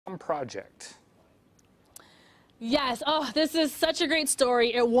project. Yes. Oh, this is such a great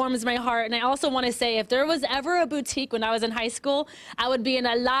story. It warms my heart. And I also want to say, if there was ever a boutique when I was in high school, I would be in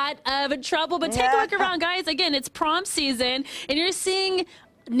a lot of trouble. But take a look around, guys. Again, it's prom season, and you're seeing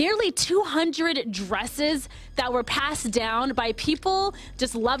nearly 200 dresses that were passed down by people,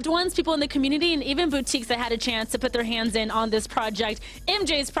 just loved ones, people in the community, and even boutiques that had a chance to put their hands in on this project.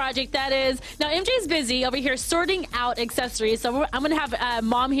 MJ's project, that is. Now, MJ's busy over here sorting out accessories, so I'm going to have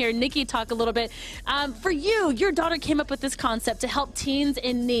mom here, Nikki, talk a little bit. For you, your daughter came up with this concept to help teens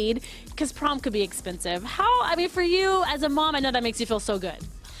in need, because prom could be expensive. I mean, for you as a mom, I know that makes you feel so good.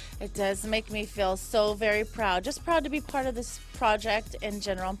 It does make me feel so very proud. Just proud to be part of this project in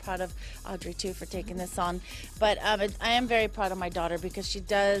general. I'm proud of Audrey, too, for taking this on. But I am very proud of my daughter because she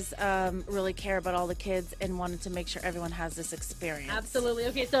does really care about all the kids and wanted to make sure everyone has this experience. Absolutely.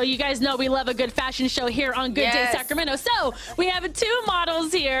 Okay, so you guys know we love a good fashion show here on Good Day Sacramento. So we have two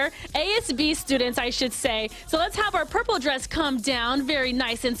models here, ASB students, I should say. So let's have our purple dress come down very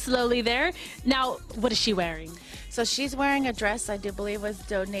nice and slowly there. Now, what is she wearing? So she's wearing a dress I do believe was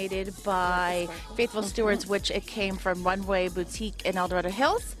donated by Faithful Stewards, which it came from Runway Boutique in El Dorado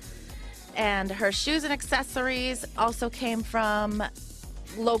Hills. And her shoes and accessories also came from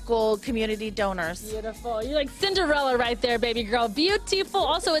local community donors. Beautiful. You're like Cinderella right there, baby girl. Beautiful.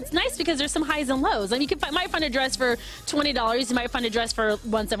 Also, it's nice because there's some highs and lows. I mean, you might find a dress for $20. You might find a dress for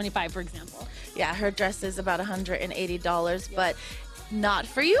 $175, for example. Yeah, her dress is about $180, but not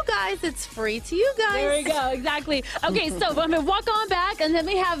for you guys. It's free to you guys. There we go. Exactly. Okay, so I'm going to walk on back, and then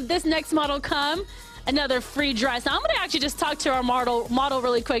we have this next model come. Another free dress. Now, I'm going to actually just talk to our model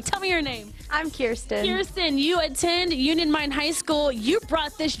really quick. Tell me your name. I'm Kirsten. Kirsten, you attend Union Mine High School. You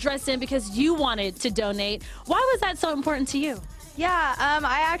brought this dress in because you wanted to donate. Why was that so important to you? Yeah,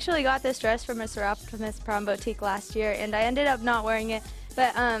 I actually got this dress from Miss Optimus Prom Boutique last year, and I ended up not wearing it,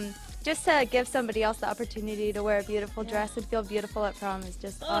 but just to give somebody else the opportunity to wear a beautiful dress and feel beautiful at prom is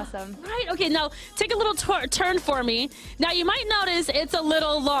just awesome. Right, okay, now take a little turn for me. Now you might notice it's a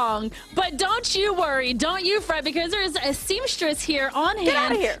little long, but don't you worry, don't you fret, because there's a seamstress here on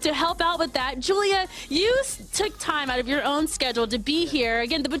hand to help out with that. Julia, you took time out of your own schedule to be here.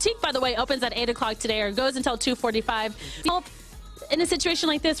 Again, the boutique, by the way, opens at 8 o'clock today or goes until 2:45. Help in a situation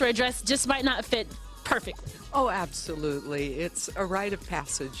like this where a dress just might not fit perfectly. Oh, absolutely. It's a rite of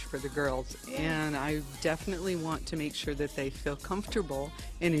passage for the girls, and I definitely want to make sure that they feel comfortable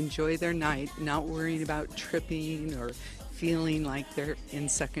and enjoy their night, not worrying about tripping or feeling like they're in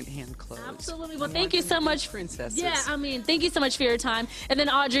secondhand clothes. Absolutely. Well, thank you so much. Princesses. Yeah, I mean, thank you so much for your time. And then,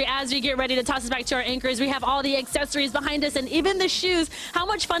 Audrey, as we get ready to toss us back to our anchors, we have all the accessories behind us and even the shoes. How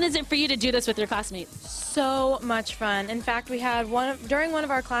much fun is it for you to do this with your classmates? So much fun. In fact, we had during one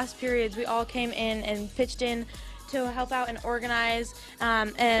of our class periods, we all came in and pitched in to help out and organize,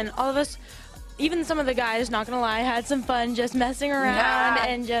 and all of us, even some of the guys, not gonna lie, had some fun just messing around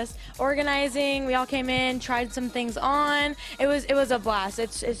and just organizing. We all came in, tried some things on. It was a blast.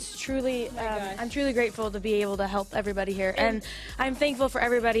 It's truly, I'm truly grateful to be able to help everybody here, and I'm thankful for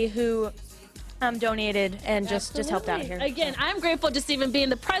everybody who donated and just helped out here. Again, I'm grateful just to even be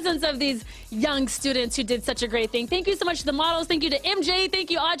in the presence of these young students who did such a great thing. Thank you so much to the models. Thank you to MJ. Thank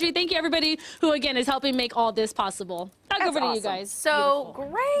you, Audrey. Thank you, everybody who, again, is helping make all this possible. Back over to you guys. So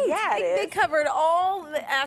great. Yeah, they covered all the